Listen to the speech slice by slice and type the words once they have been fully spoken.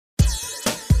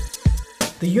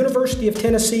The University of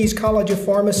Tennessee's College of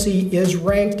Pharmacy is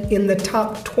ranked in the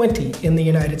top 20 in the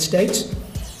United States,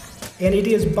 and it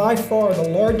is by far the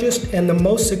largest and the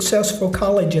most successful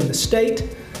college in the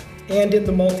state and in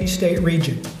the multi-state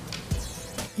region.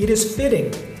 It is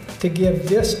fitting to give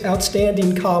this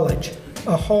outstanding college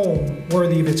a home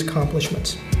worthy of its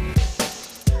accomplishments.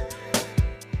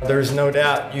 There's no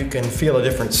doubt you can feel a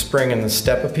different spring in the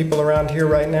step of people around here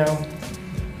right now.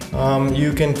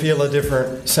 You can feel a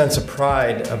different sense of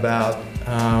pride about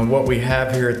what we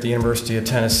have here at the University of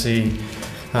Tennessee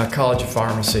College of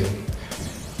Pharmacy.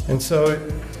 And so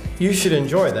you should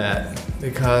enjoy that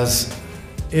because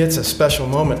it's a special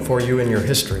moment for you in your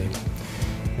history.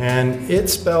 And it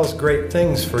spells great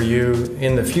things for you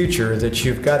in the future that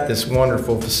you've got this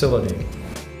wonderful facility.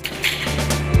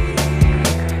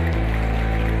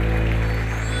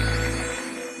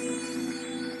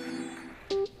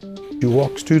 You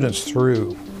walk students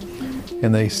through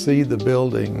and they see the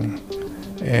building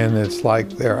and it's like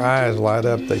their eyes light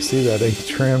up. They see that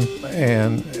atrium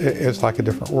and it's like a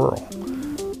different world.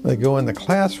 They go in the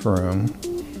classroom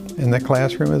and the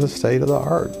classroom is a state of the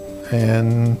art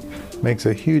and makes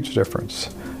a huge difference.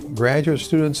 Graduate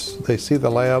students, they see the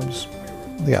labs,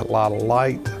 they got a lot of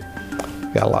light,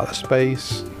 got a lot of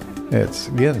space. It's,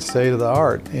 again, state of the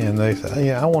art, and they say,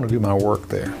 yeah, I want to do my work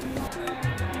there.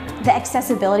 The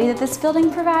accessibility that this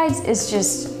building provides is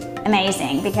just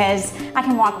amazing because I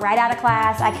can walk right out of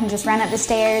class, I can just run up the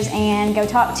stairs and go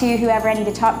talk to whoever I need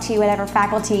to talk to, whatever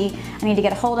faculty I need to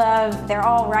get a hold of. They're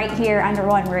all right here under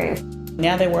one roof.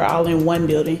 Now that we're all in one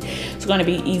building, it's going to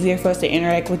be easier for us to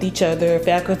interact with each other,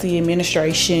 faculty,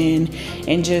 administration,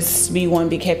 and just be one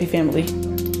big happy family.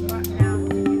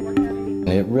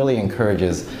 It really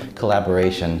encourages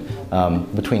collaboration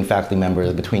between faculty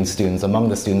members, between students, among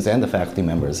the students and the faculty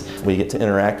members. We get to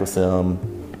interact with them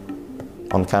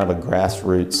on kind of a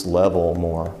grassroots level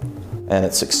more, and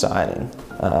it's exciting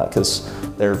because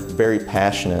they're very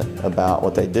passionate about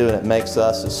what they do, and it makes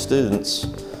us as students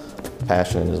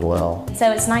passionate as well.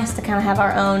 So it's nice to kind of have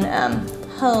our own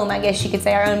home, I guess you could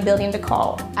say, our own building to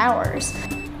call ours.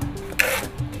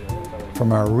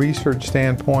 From our research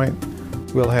standpoint,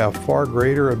 we'll have far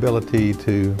greater ability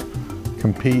to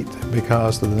compete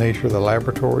because of the nature of the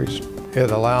laboratories.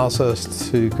 It allows us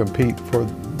to compete for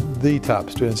the top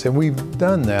students, and we've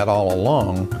done that all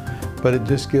along, but it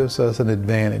just gives us an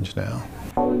advantage now.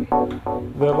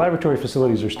 The laboratory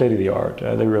facilities are state-of-the-art.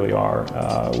 They really are.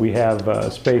 We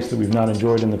have space that we've not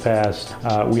enjoyed in the past.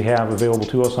 We have available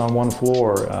to us on one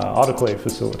floor autoclave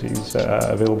facilities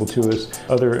available to us,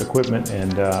 other equipment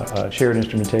and shared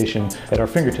instrumentation at our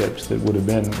fingertips that would have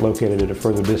been located at a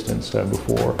further distance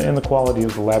before. And the quality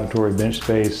of the laboratory bench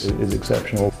space is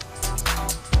exceptional.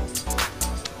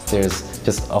 There's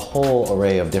just a whole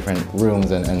array of different rooms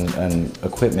and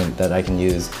equipment that I can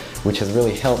use, which has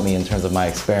really helped me in terms of my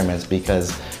experiments,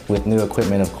 because with new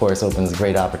equipment, of course, opens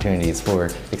great opportunities for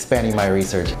expanding my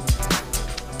research.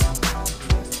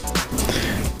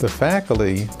 The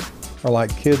faculty are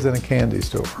like kids in a candy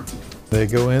store. They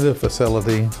go into a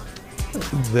facility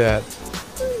that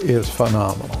is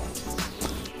phenomenal.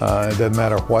 It doesn't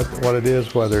matter what it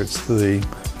is, whether it's the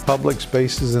public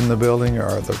spaces in the building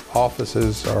or the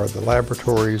offices or the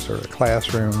laboratories or the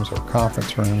classrooms or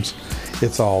conference rooms,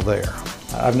 it's all there.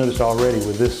 I've noticed already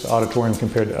with this auditorium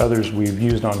compared to others we've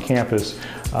used on campus,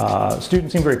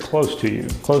 students seem very close to you,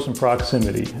 close in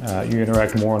proximity. You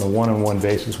interact more on a one-on-one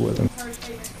basis with them.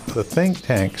 The think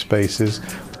tank spaces,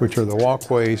 which are the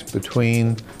walkways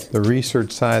between the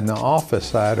research side and the office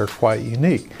side, are quite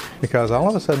unique because all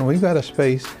of a sudden we've got a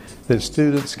space that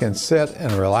students can sit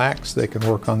and relax, they can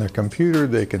work on their computer,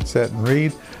 they can sit and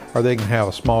read, or they can have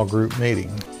a small group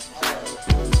meeting.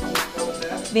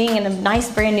 Being in a nice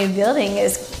brand new building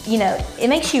is, it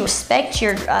makes you respect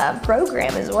your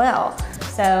program as well.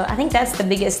 So I think that's the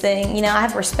biggest thing, I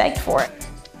have respect for it.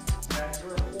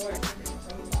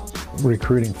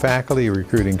 Recruiting faculty,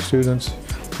 recruiting students,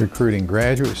 recruiting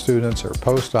graduate students or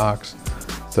postdocs,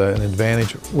 it's an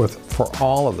advantage for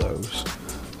all of those.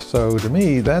 So to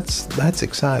me, that's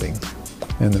exciting,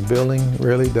 and the building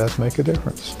really does make a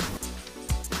difference.